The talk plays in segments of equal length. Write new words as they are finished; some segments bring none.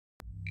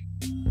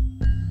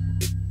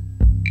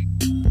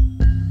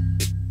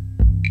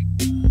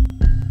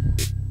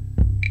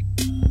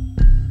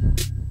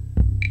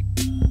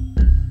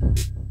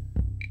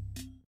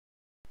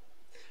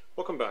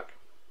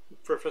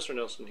Professor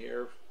Nelson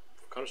here,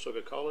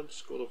 Conestoga College,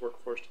 School of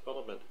Workforce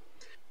Development.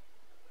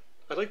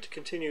 I'd like to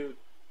continue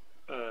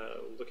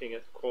looking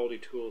at quality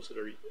tools that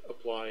are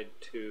applied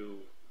to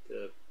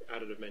the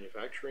additive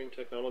manufacturing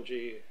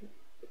technology.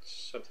 It's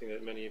something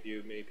that many of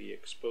you may be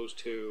exposed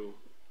to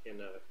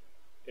in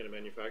a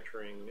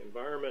manufacturing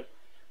environment.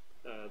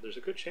 There's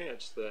a good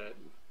chance that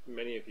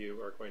many of you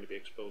are going to be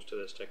exposed to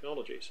this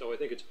technology. So I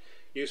think it's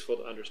useful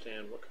to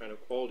understand what kind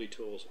of quality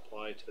tools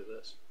apply to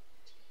this.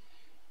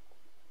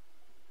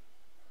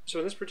 So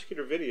in this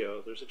particular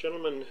video, there's a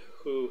gentleman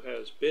who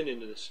has been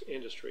in this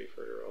industry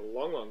for a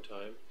long, long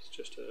time. He's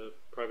just a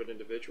private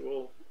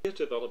individual. He has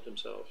developed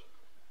himself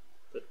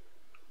the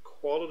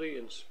quality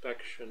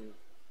inspection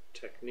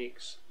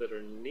techniques that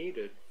are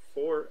needed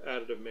for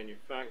additive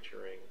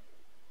manufacturing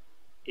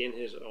in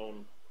his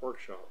own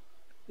workshop.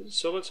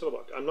 So let's have a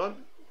look. I'm not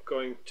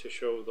going to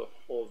show the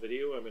whole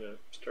video. I'm going to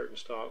start and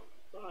stop.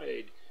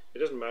 It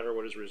doesn't matter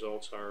what his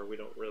results are. We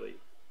don't really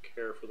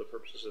care for the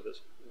purposes of this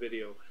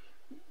video.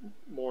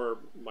 More,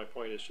 my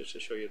point is just to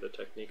show you the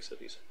techniques that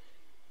he's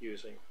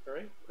using. All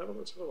right,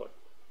 let's have a look.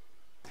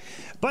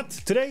 But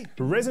today,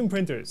 resin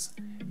printers.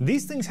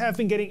 These things have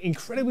been getting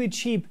incredibly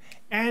cheap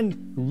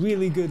and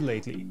really good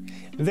lately.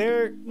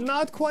 They're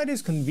not quite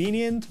as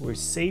convenient or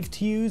safe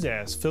to use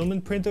as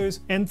filament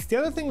printers. And the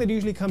other thing that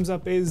usually comes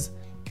up is,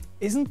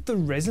 isn't the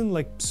resin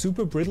like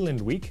super brittle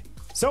and weak?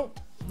 So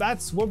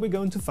that's what we're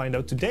going to find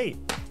out today.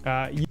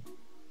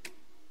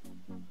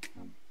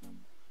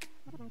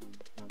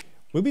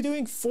 We'll be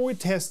doing 4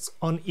 tests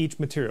on each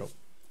material: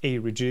 a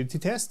rigidity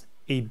test,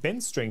 a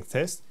bend strength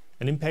test,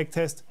 an impact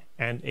test,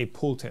 and a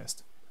pull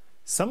test.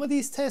 Some of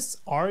these tests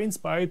are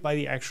inspired by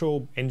the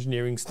actual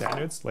engineering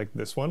standards like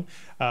this one,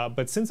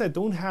 but since I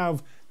don't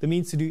have the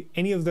means to do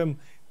any of them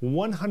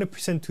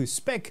 100% to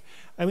spec,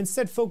 I'm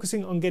instead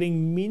focusing on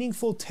getting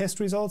meaningful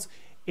test results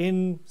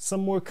in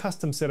some more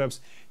custom setups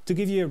to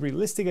give you a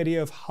realistic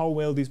idea of how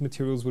well these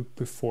materials would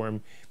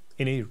perform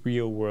in a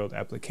real-world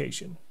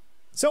application.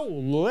 So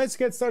let's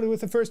get started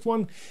with the first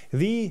one,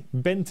 the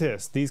bend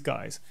test, these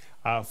guys.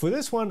 For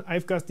this one,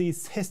 I've got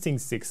these testing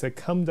sticks that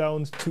come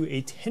down to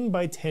a 10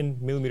 by 10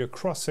 millimeter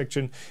cross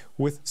section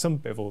with some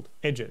beveled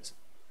edges.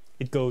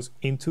 It goes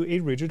into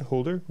a rigid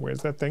holder, where's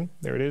that thing?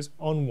 There it is,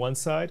 on one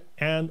side,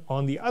 and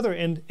on the other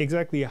end,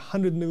 exactly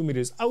 100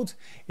 millimeters out,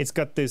 it's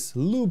got this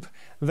loop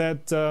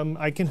that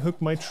I can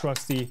hook my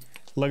trusty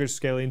luggage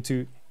scale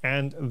into,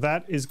 and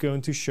that is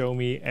going to show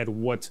me at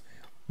what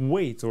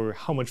weight or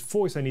how much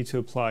force I need to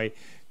apply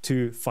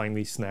to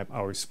finally snap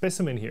our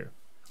specimen here.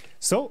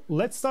 So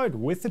let's start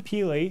with the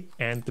PLA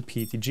and the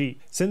PETG.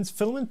 Since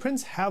filament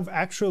prints have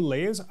actual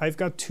layers, I've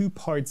got 2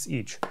 parts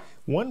each.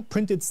 One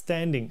printed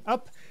standing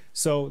up,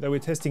 so that we're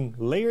testing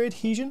layer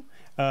adhesion,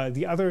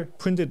 the other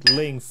printed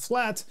laying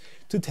flat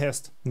to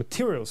test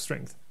material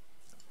strength.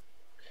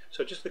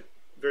 So just to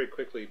very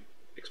quickly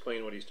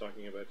explain what he's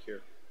talking about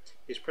here.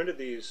 He's printed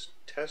these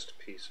test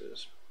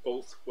pieces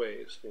both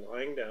ways,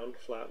 lying down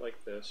flat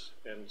like this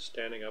and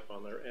standing up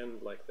on their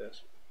end like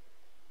this.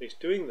 And he's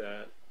doing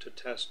that to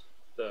test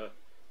the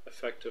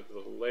effect of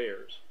the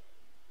layers.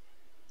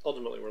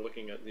 Ultimately, we're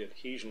looking at the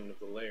adhesion of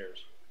the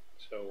layers.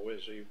 So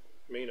as you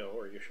may know,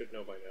 or you should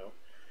know by now,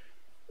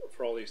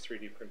 for all these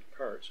 3D printed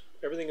parts,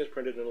 everything is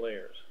printed in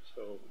layers.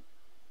 So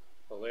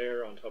a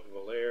layer on top of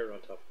a layer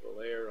on top of a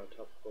layer on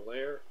top of a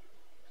layer.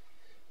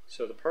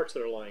 So the parts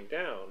that are lying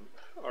down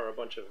are a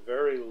bunch of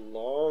very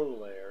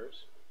long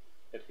layers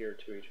adhere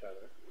to each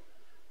other,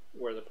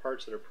 where the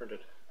parts that are printed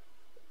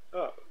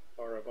up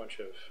are a bunch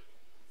of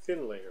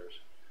thin layers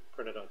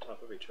printed on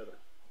top of each other.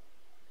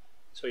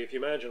 So if you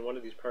imagine one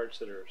of these parts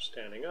that are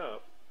standing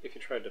up, if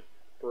you tried to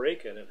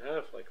break it in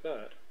half like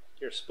that,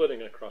 you're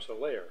splitting across a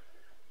layer,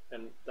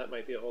 and that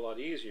might be a whole lot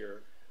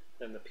easier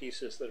than the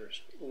pieces that are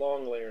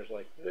long layers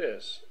like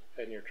this,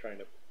 and you're trying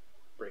to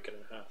break it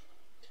in half.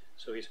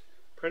 So he's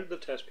printed the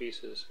test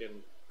pieces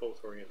in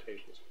both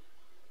orientations.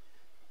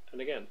 And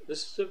again,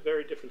 this is a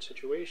very different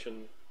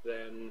situation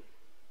than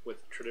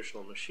with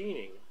traditional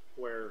machining,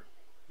 where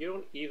you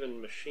don't even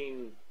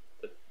machine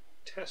the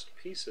test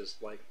pieces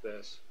like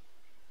this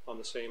on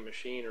the same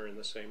machine or in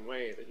the same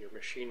way that you're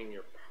machining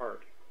your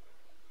part.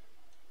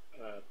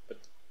 But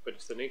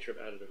it's the nature of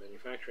additive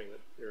manufacturing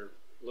that you're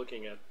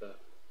looking at the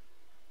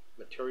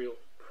material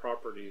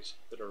properties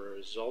that are a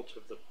result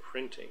of the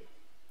printing,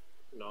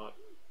 not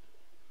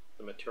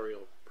the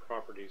material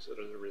properties that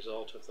are the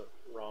result of the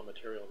raw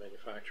material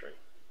manufacturing.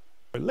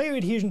 For layer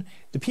adhesion,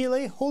 the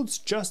PLA holds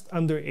just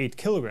under 8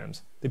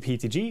 kilograms, the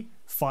PETG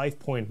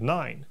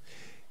 5.9.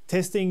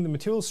 Testing the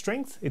material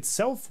strength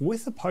itself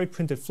with the part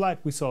printed flat,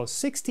 we saw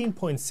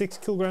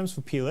 16.6 kilograms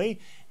for PLA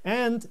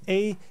and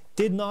a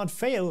did not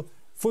fail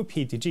for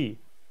PETG.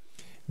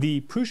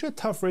 The Prusa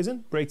Tough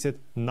resin breaks at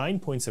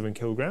 9.7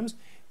 kilograms,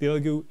 the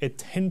Elegoo at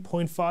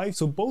 10.5,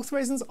 so both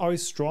resins are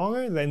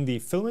stronger than the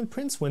filament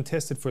prints when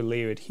tested for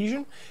layer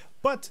adhesion,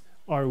 but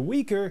are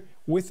weaker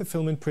with the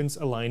filament prints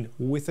aligned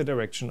with the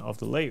direction of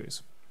the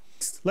layers.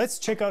 Let's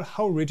check out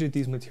how rigid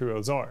these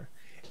materials are.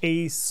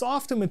 A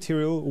softer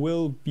material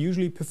will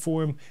usually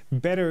perform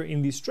better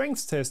in the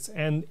strength tests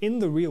and in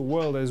the real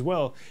world as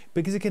well,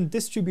 because it can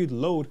distribute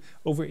load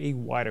over a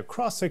wider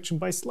cross-section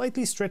by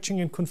slightly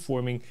stretching and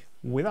conforming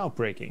without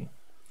breaking.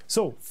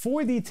 So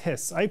for the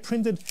tests, I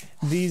printed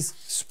these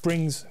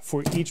springs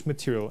for each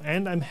material,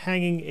 and I'm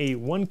hanging a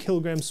 1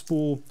 kilogram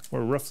spool,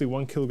 or roughly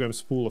 1 kilogram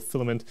spool of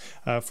filament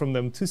from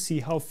them to see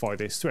how far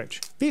they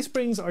stretch. These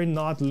springs are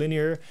not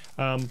linear,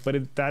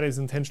 but that is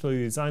intentionally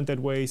designed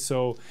that way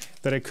so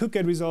that I could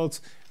get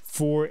results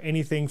for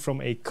anything from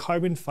a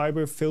carbon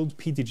fiber filled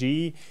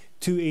PETG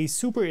to a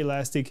super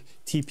elastic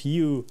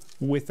TPU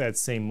with that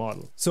same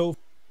model. So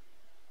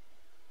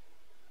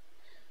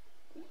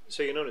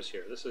you notice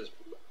here, this is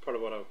part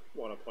of what I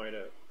want to point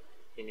out.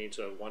 He needs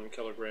a 1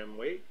 kilogram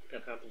weight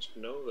and happens to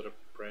know that a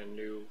brand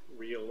new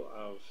reel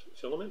of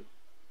filament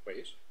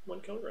weighs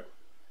 1 kilogram.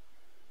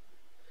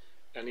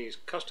 And he's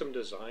custom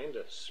designed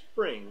a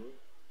spring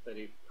that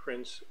he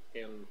prints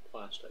in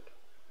plastic.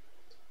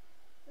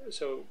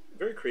 So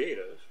very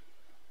creative.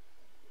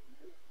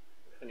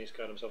 And he's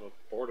got himself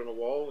a board on a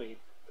wall. He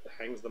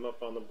hangs them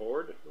up on the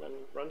board and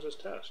runs his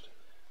test.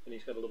 And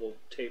he's got a little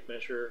tape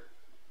measure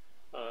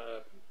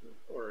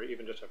or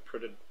even just a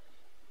printed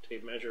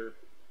tape measure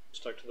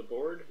stuck to the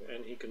board,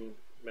 and he can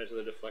measure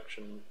the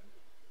deflection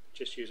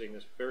just using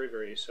this very,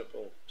 very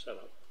simple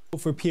setup.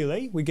 For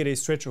PLA, we get a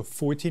stretch of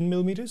 14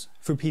 millimeters.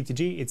 For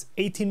PETG, it's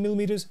 18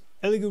 millimeters.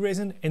 Elegoo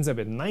resin ends up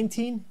at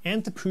 19,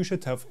 and the Prusa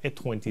Tough at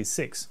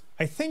 26.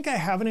 I think I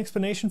have an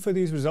explanation for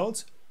these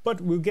results, but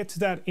we'll get to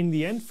that in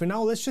the end. For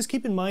now, let's just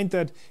keep in mind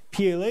that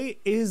PLA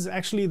is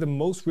actually the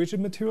most rigid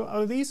material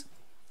out of these.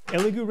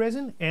 Elegoo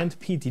resin and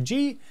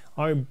PETG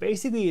are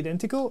basically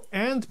identical,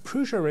 and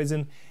Prusa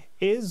resin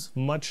is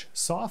much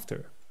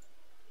softer.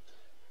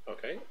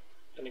 Okay,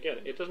 and again,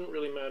 it doesn't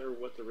really matter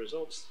what the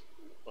results,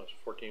 well, it's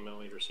 14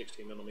 millimeters,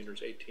 16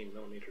 millimeters, 18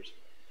 millimeters.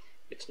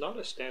 It's not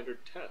a standard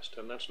test,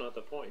 and that's not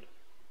the point.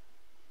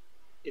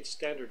 It's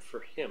standard for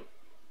him.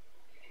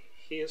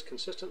 He has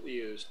consistently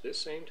used this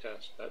same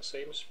test, that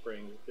same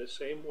spring, this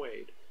same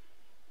weight,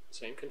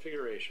 same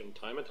configuration,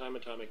 time and time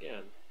and time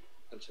again.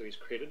 And so he's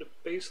created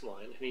a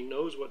baseline, and he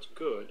knows what's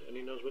good, and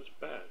he knows what's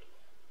bad.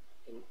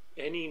 And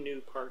any new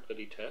part that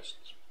he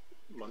tests,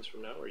 months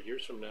from now or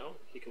years from now,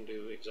 he can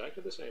do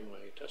exactly the same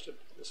way, test it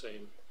the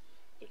same,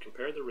 and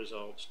compare the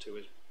results to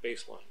his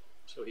baseline.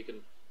 So he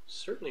can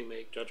certainly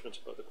make judgments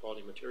about the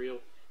quality of material,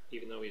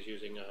 even though he's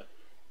using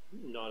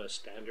not a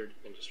standard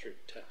industry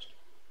test.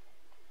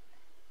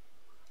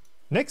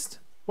 Next,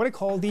 what I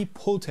call the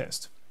pull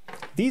test.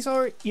 These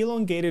are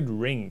elongated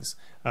rings,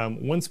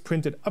 once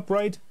printed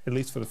upright, at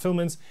least for the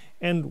filaments,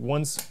 and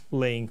once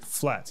laying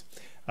flat.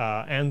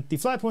 And the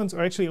flat ones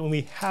are actually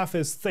only half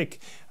as thick,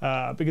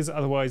 because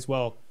otherwise,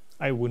 well,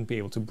 I wouldn't be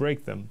able to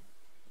break them.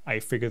 I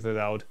figured that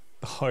out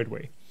the hard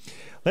way.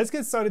 Let's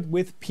get started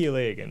with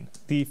PLA again.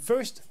 The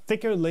first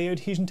thicker layer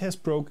adhesion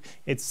test broke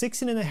at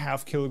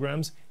 16.5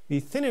 kilograms, the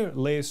thinner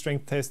layer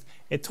strength test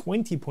at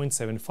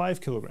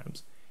 20.75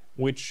 kilograms,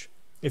 which,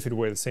 if it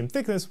were the same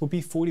thickness, would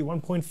be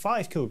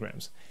 41.5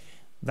 kilograms.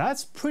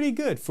 That's pretty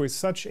good for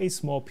such a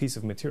small piece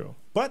of material.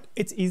 But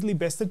it's easily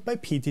bested by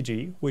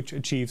PETG, which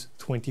achieves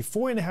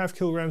 24.5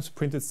 kilograms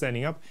printed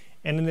standing up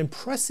and an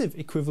impressive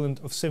equivalent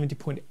of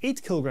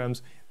 70.8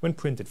 kilograms when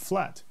printed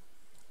flat.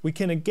 We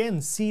can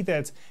again see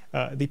that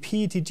the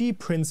PETG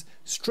prints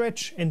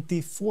stretch and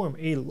deform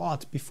a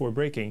lot before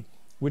breaking,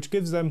 which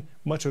gives them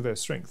much of their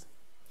strength.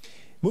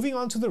 Moving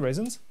on to the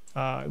resins.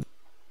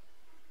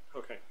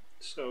 Okay,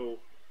 so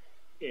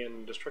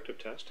in destructive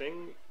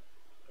testing,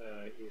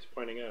 he's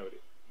pointing out,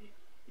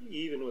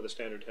 even with a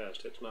standard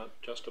test, it's not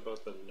just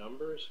about the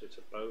numbers, it's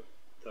about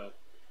the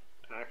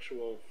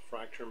actual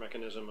fracture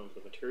mechanism of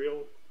the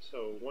material.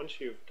 So once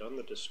you've done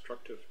the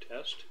destructive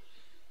test,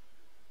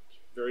 it's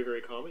very, very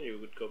common, you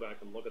would go back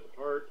and look at the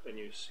part and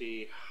you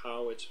see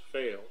how it's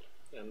failed.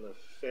 And the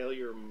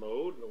failure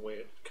mode, the way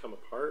it's come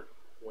apart,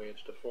 the way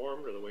it's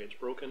deformed, or the way it's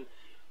broken,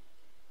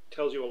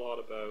 tells you a lot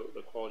about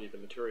the quality of the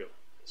material.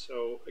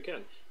 So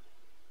again,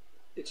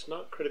 it's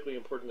not critically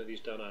important that he's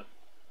done a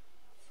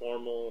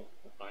formal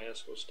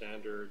ISO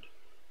standard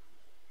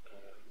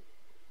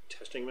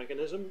testing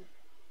mechanism.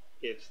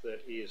 It's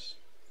that he's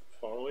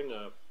following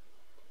a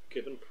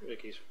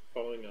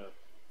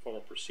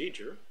formal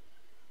procedure.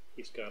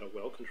 He's got a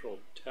well-controlled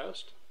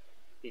test.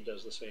 He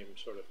does the same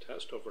sort of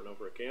test over and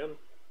over again.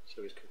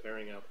 So he's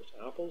comparing apples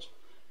to apples,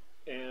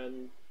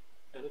 and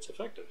it's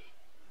effective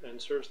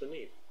and serves the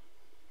need.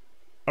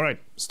 All right,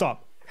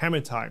 stop.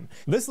 Hammer time.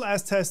 This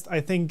last test, I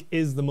think,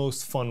 is the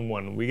most fun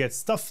one. We get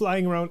stuff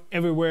flying around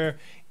everywhere.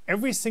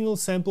 Every single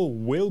sample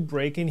will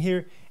break in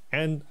here,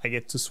 and I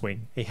get to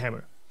swing a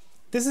hammer.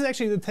 This is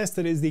actually the test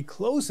that is the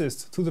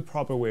closest to the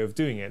proper way of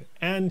doing it.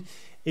 And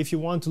if you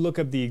want to look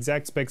up the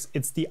exact specs,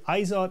 it's the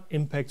IZOD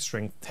impact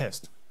strength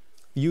test.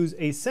 Use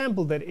a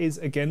sample that is,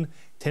 again,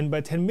 10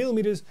 by 10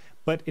 millimeters,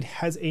 but it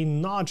has a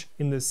notch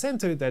in the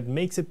center that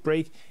makes it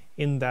break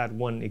in that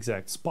one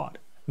exact spot.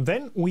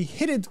 Then we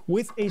hit it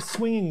with a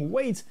swinging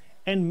weight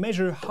and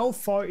measure how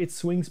far it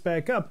swings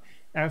back up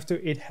after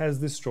it has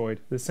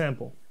destroyed the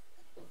sample.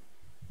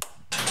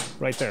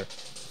 right there.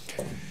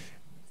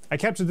 I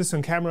captured this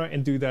on camera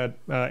and do that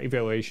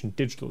evaluation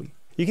digitally.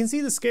 You can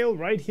see the scale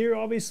right here,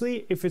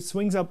 obviously. If it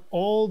swings up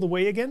all the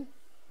way again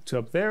to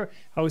up there,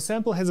 our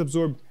sample has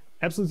absorbed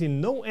absolutely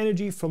no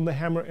energy from the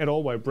hammer at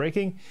all while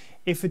breaking.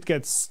 If it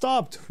gets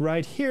stopped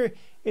right here,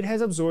 it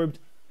has absorbed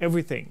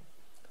everything.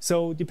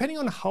 So depending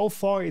on how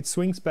far it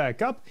swings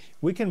back up,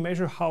 we can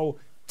measure how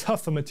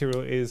tough a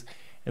material is,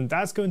 and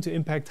that's going to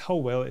impact how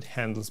well it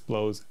handles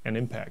blows and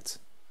impacts.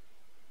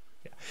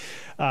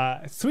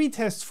 3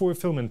 tests for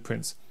filament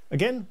prints.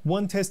 Again,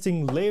 one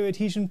testing layer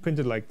adhesion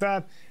printed like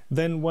that,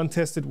 then one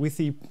tested with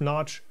the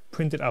notch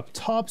printed up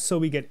top so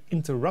we get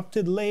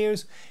interrupted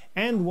layers,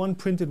 and one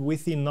printed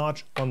with the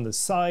notch on the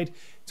side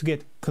to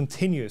get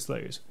continuous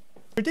layers.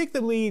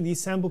 Predictably, the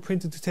sample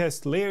printed to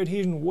test layer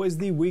adhesion was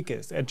the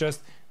weakest at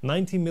just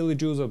 90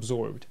 millijoules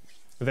absorbed.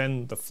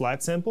 Then the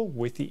flat sample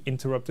with the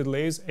interrupted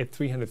layers at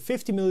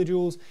 350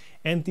 millijoules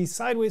and the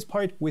sideways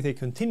part with a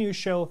continuous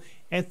shell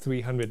at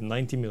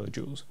 390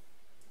 millijoules.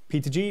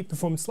 P2G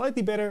performed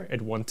slightly better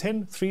at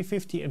 110,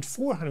 350 and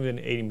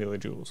 480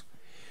 millijoules.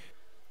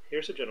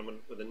 Here's a gentleman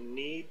with a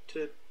need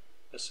to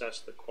assess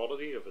the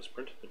quality of his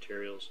printed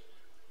materials.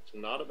 It's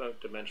not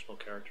about dimensional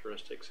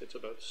characteristics, it's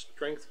about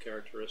strength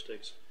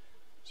characteristics.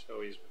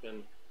 So he's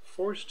been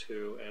forced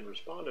to and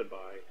responded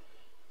by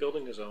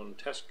building his own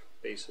test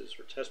bases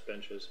or test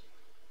benches,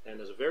 and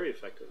has very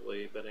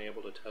effectively been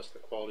able to test the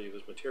quality of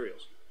his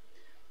materials.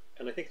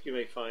 And I think you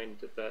may find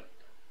that that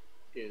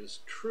is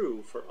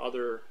true for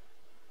other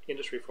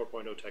Industry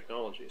 4.0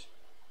 technologies,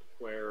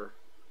 where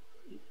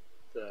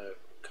the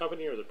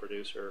company or the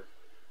producer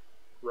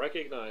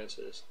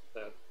recognizes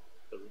that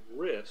the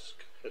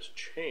risk has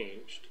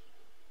changed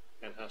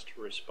and has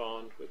to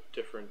respond with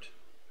different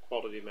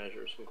quality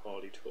measures and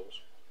quality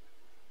tools.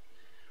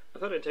 I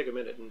thought I'd take a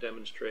minute and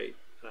demonstrate.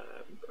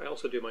 I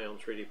also do my own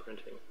 3D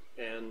printing,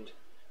 and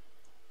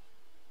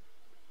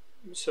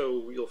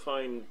so you'll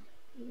find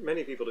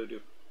many people who do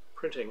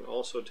printing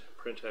also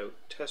print out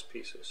test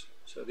pieces.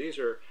 So these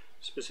are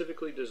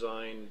specifically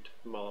designed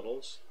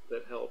models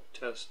that help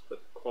test the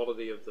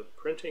quality of the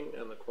printing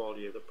and the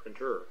quality of the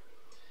printer.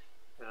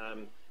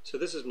 So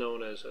this is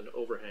known as an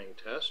overhang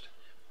test.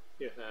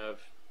 You have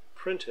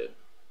printed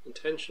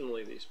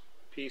intentionally these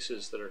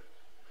pieces that are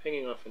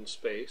hanging off in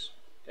space,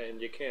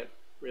 and you can't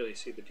really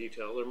see the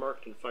detail. They're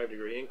marked in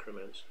 5-degree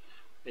increments,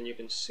 and you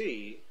can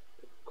see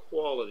the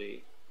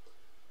quality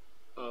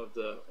of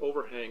the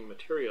overhang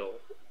material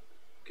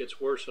gets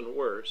worse and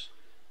worse,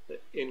 the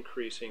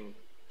increasing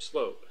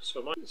slope.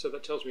 So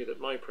that tells me that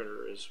my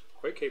printer is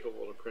quite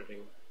capable of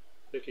printing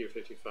 50 or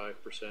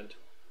 55%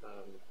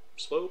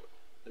 slope,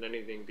 and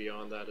anything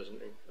beyond that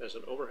as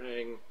an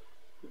overhang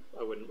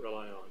I wouldn't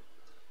rely on.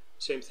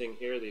 Same thing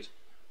here, these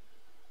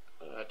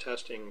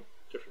testing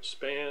different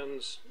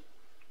spans,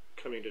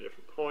 coming to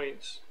different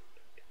points,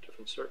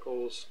 different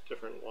circles,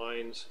 different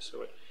lines,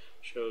 so it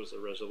shows the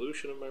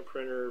resolution of my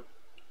printer,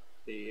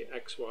 the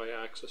XY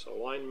axis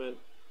alignment,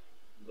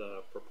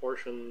 the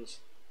proportions,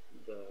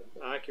 the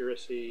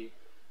accuracy,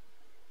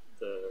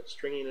 the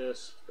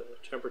stringiness, the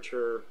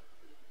temperature,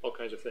 all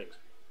kinds of things.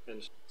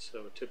 And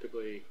so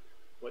typically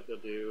what you'll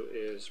do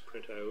is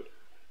print out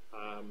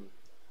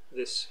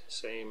this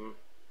same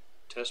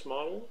test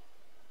model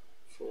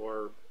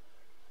for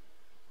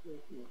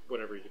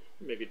whenever you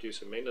maybe do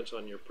some maintenance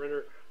on your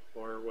printer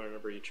or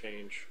whenever you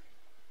change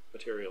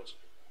materials.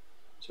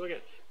 So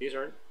again, these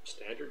aren't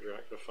standard. You're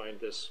not going to find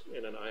this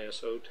in an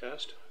ISO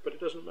test, but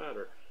it doesn't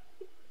matter.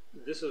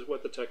 This is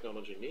what the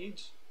technology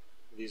needs.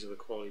 These are the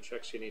quality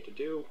checks you need to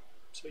do.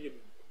 So you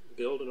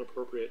build an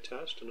appropriate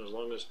test, and as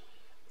long as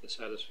it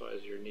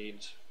satisfies your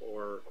needs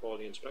for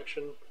quality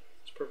inspection,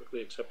 it's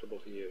perfectly acceptable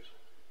to use.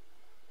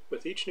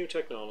 With each new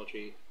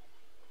technology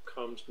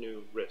comes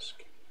new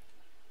risk.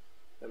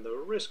 And the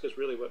risk is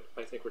really what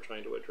I think we're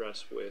trying to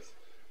address with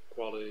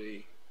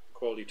quality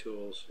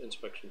tools,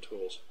 inspection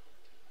tools.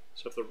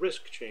 So if the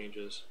risk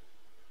changes,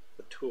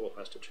 the tool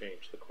has to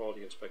change, the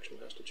quality inspection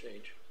has to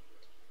change.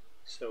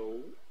 So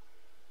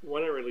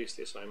when I release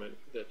the assignment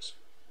that's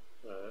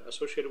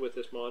associated with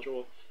this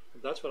module,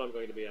 that's what I'm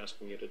going to be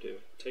asking you to do.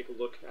 Take a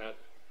look at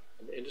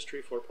an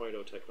Industry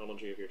 4.0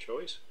 technology of your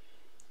choice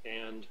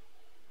and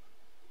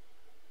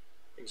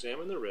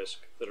examine the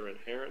risks that are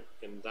inherent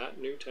in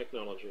that new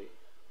technology,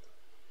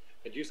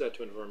 and use that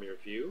to inform your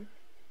view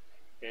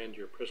and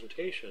your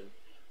presentation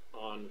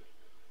on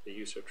the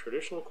use of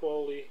traditional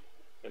quality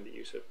and the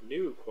use of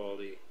new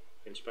quality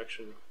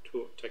inspection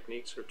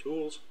techniques or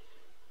tools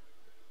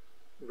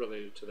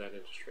related to that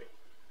industry.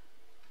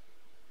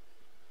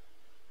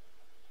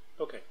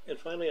 Okay, and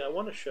finally I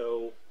want to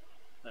show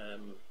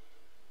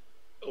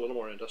a little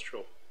more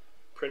industrial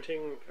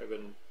printing. I've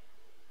been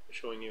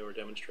showing you or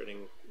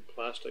demonstrating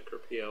plastic or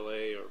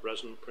PLA or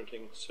resin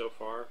printing so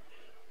far,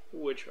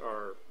 which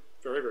are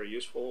very, very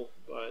useful,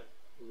 but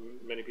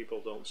many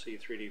people don't see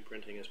 3D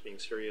printing as being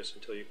serious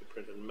until you can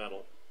print in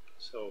metal.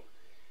 So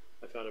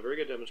I found a very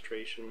good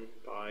demonstration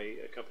by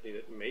a company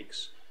that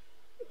makes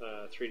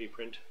 3D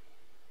print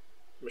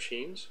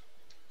machines,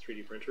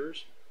 3D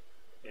printers,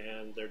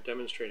 and they're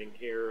demonstrating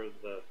here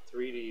the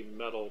 3D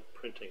metal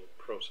printing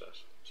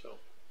process. So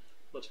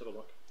let's have a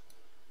look.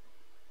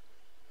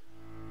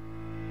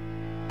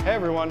 Hey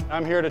everyone,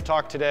 I'm here to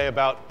talk today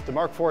about the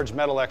Markforged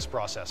MetalX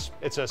process.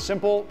 It's a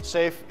simple,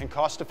 safe, and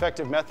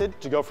cost-effective method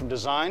to go from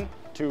design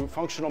to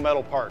functional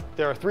metal part.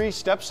 There are 3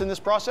 steps in this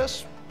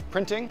process: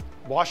 printing,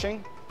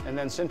 washing, and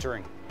then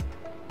sintering.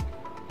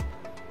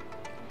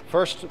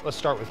 First, let's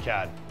start with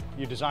CAD.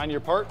 You design your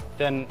part,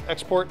 then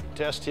export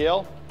to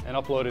STL and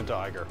upload into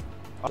Eiger.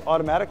 It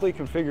automatically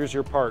configures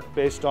your part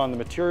based on the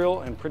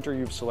material and printer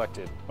you've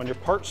selected. When your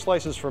part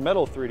slices for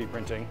metal 3D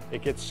printing,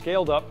 it gets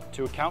scaled up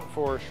to account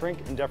for shrink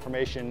and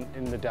deformation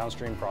in the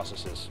downstream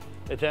processes.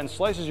 It then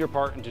slices your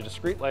part into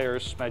discrete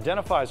layers,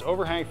 identifies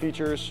overhang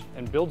features,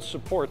 and builds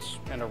supports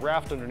and a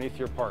raft underneath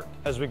your part.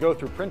 As we go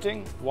through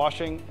printing,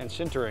 washing, and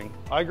sintering,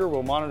 Eiger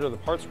will monitor the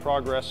part's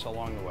progress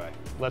along the way.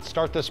 Let's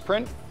start this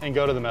print and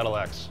go to the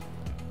MetalX.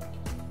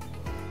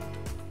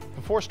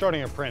 Before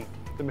starting a print,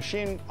 the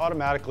machine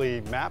automatically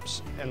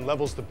maps and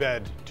levels the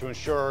bed to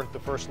ensure the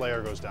first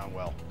layer goes down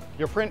well.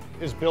 Your print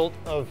is built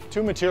of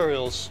 2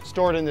 materials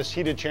stored in this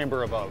heated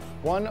chamber above.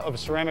 One of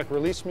ceramic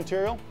release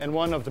material and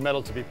one of the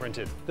metal to be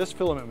printed. This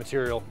filament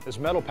material is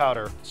metal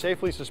powder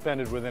safely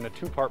suspended within a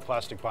 2-part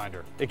plastic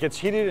binder. It gets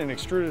heated and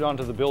extruded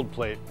onto the build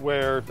plate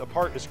where the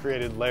part is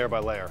created layer by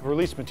layer. The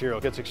release material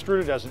gets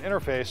extruded as an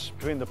interface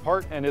between the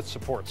part and its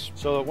supports,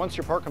 so that once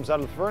your part comes out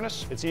of the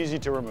furnace, it's easy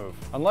to remove.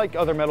 Unlike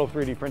other metal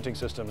 3D printing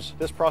systems,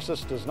 this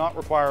process does not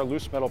require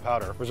loose metal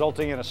powder,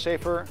 resulting in a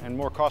safer and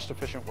more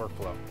cost-efficient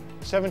workflow.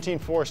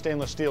 17.4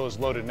 stainless steel is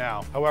loaded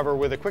now. However,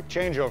 with a quick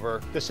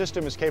changeover, the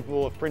system is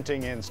capable of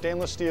printing in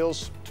stainless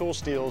steels, tool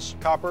steels,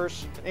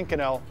 coppers,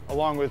 Inconel,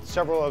 along with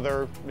several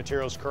other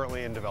materials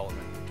currently in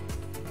development.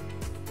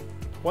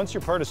 Once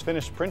your part is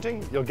finished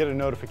printing, you'll get a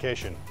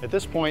notification. At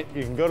this point,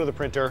 you can go to the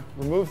printer,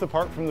 remove the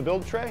part from the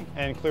build tray,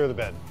 and clear the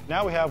bed.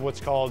 Now we have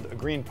what's called a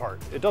green part.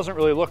 It doesn't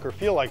really look or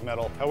feel like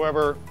metal.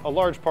 However, a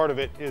large part of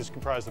it is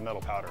comprised of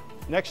metal powder.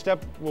 Next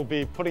step will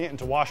be putting it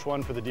into Wash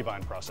 1 for the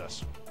debind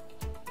process.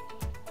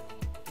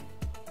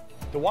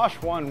 The Wash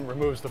 1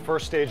 removes the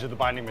first stage of the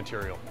binding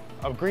material.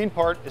 A green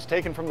part is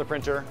taken from the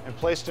printer and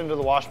placed into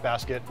the wash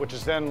basket, which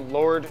is then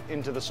lowered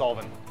into the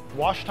solvent.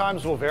 Wash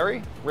times will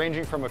vary,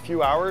 ranging from a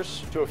few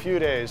hours to a few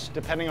days,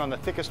 depending on the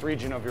thickest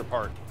region of your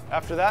part.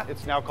 After that,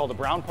 it's now called a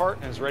brown part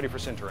and is ready for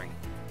sintering.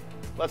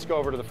 Let's go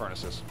over to the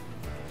furnaces.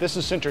 This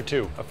is Sinter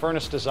 2, a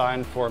furnace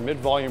designed for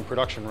mid-volume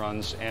production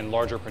runs and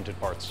larger printed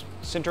parts.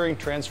 Sintering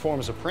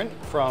transforms a print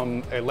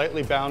from a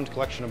lightly bound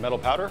collection of metal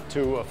powder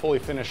to a fully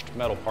finished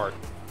metal part.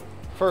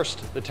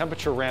 First, the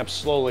temperature ramps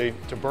slowly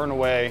to burn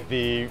away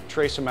the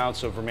trace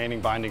amounts of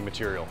remaining binding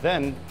material.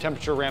 Then,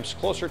 temperature ramps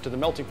closer to the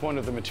melting point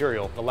of the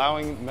material,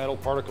 allowing metal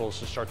particles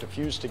to start to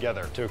fuse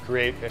together to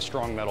create a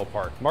strong metal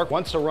part.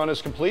 Once a run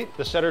is complete,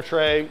 the setter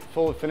tray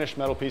full of finished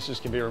metal pieces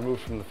can be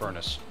removed from the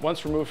furnace.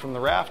 Once removed from the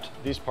raft,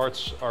 these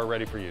parts are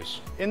ready for use.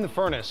 In the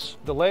furnace,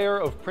 the layer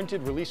of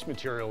printed release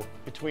material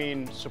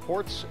between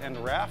supports and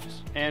the raft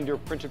and your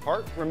printed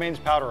part remains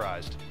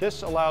powderized.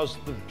 This allows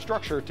the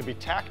structure to be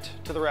tacked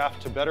to the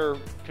raft to better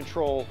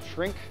control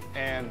shrink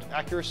and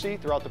accuracy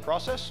throughout the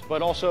process,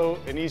 but also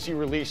an easy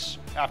release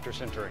after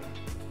sintering.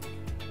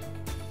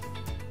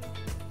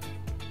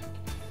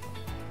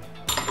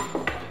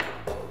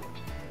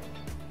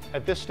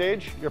 At this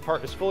stage, your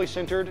part is fully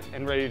sintered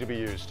and ready to be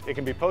used. It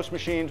can be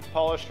post-machined,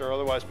 polished, or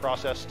otherwise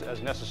processed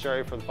as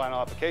necessary for the final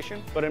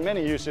application, but in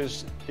many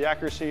uses, the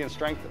accuracy and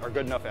strength are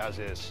good enough as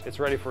is. It's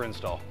ready for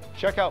install.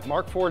 Check out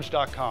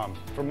markforged.com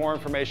for more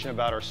information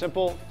about our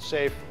simple,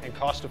 safe, and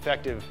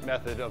cost-effective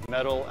method of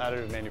metal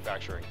additive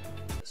manufacturing.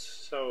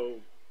 So,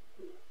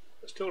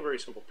 still a very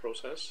simple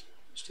process.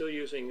 Still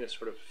using this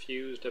sort of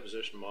fused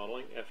deposition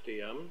modeling,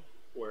 FDM,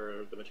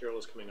 where the material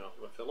is coming off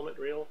of a filament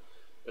reel,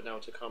 but now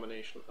it's a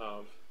combination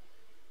of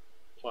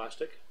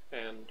plastic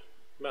and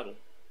metal.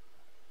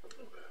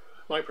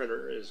 My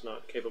printer is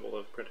not capable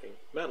of printing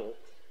metal,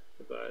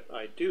 but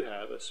I do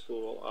have a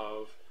spool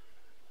of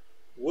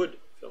wood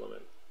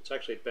filament. It's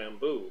actually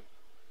bamboo,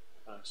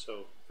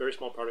 so very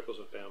small particles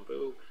of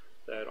bamboo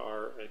that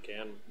are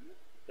again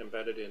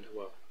embedded into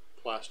a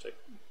plastic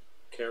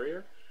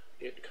carrier.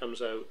 It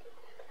comes out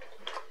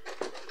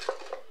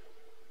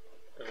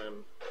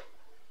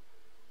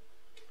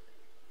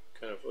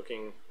kind of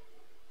looking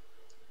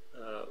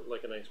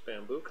like a nice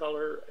bamboo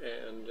color,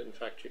 and in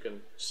fact you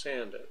can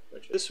sand it.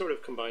 This sort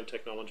of combined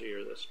technology,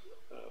 or this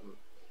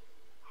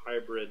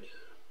hybrid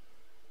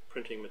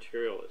printing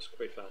material, is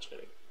quite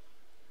fascinating.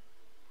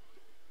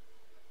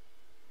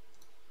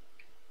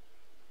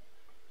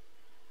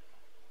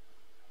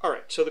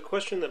 Alright, so the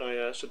question that I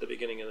asked at the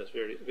beginning of this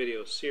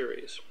video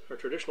series, are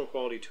traditional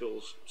quality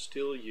tools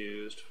still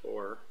used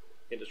for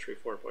Industry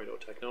 4.0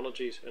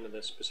 technologies, and in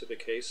this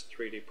specific case,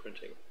 3D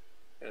printing?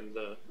 And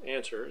the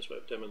answer, as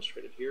I've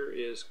demonstrated here,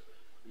 is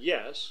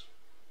yes,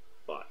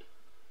 but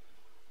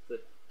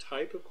the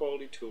type of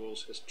quality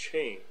tools has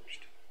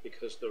changed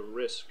because the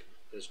risk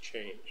has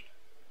changed.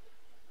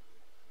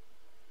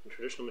 In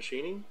traditional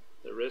machining,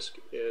 the risk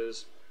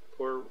is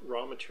poor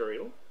raw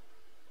material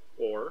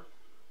or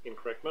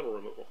incorrect metal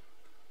removal.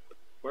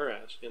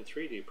 Whereas in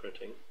 3D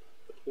printing,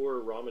 the poor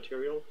raw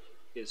material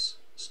is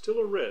still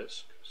a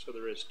risk, so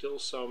there is still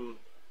some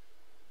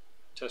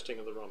testing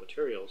of the raw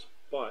materials,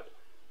 but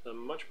the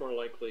much more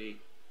likely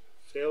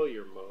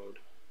failure mode,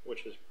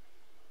 which is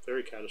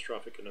very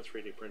catastrophic in a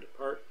 3D printed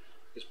part,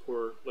 is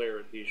poor layer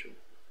adhesion.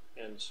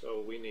 And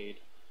so we need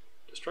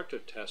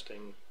destructive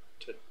testing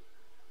to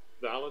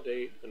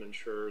validate and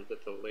ensure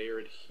that the layer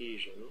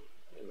adhesion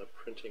in the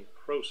printing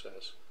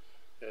process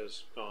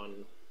has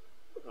gone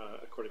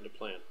according to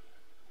plan.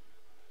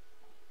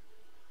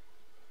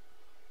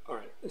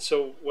 Alright,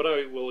 so what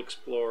I will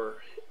explore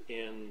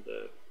in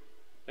the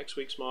next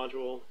week's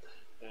module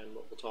and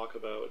what we'll talk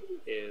about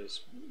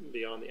is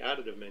beyond the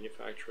additive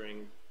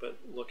manufacturing, but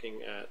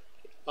looking at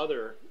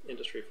other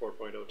Industry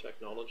 4.0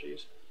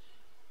 technologies,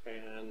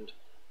 and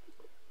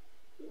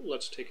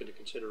let's take into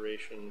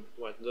consideration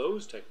what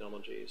those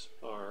technologies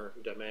are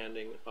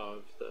demanding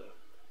of the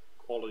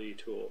quality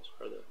tools.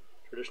 Are the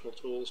traditional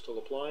tools still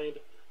applied,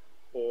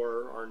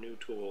 or are new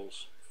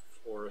tools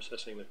for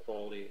assessing the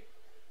quality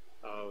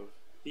of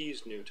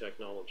these new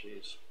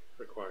technologies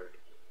required?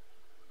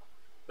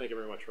 Thank you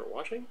very much for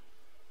watching,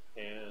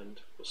 and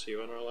we'll see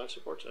you in our live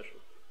support session.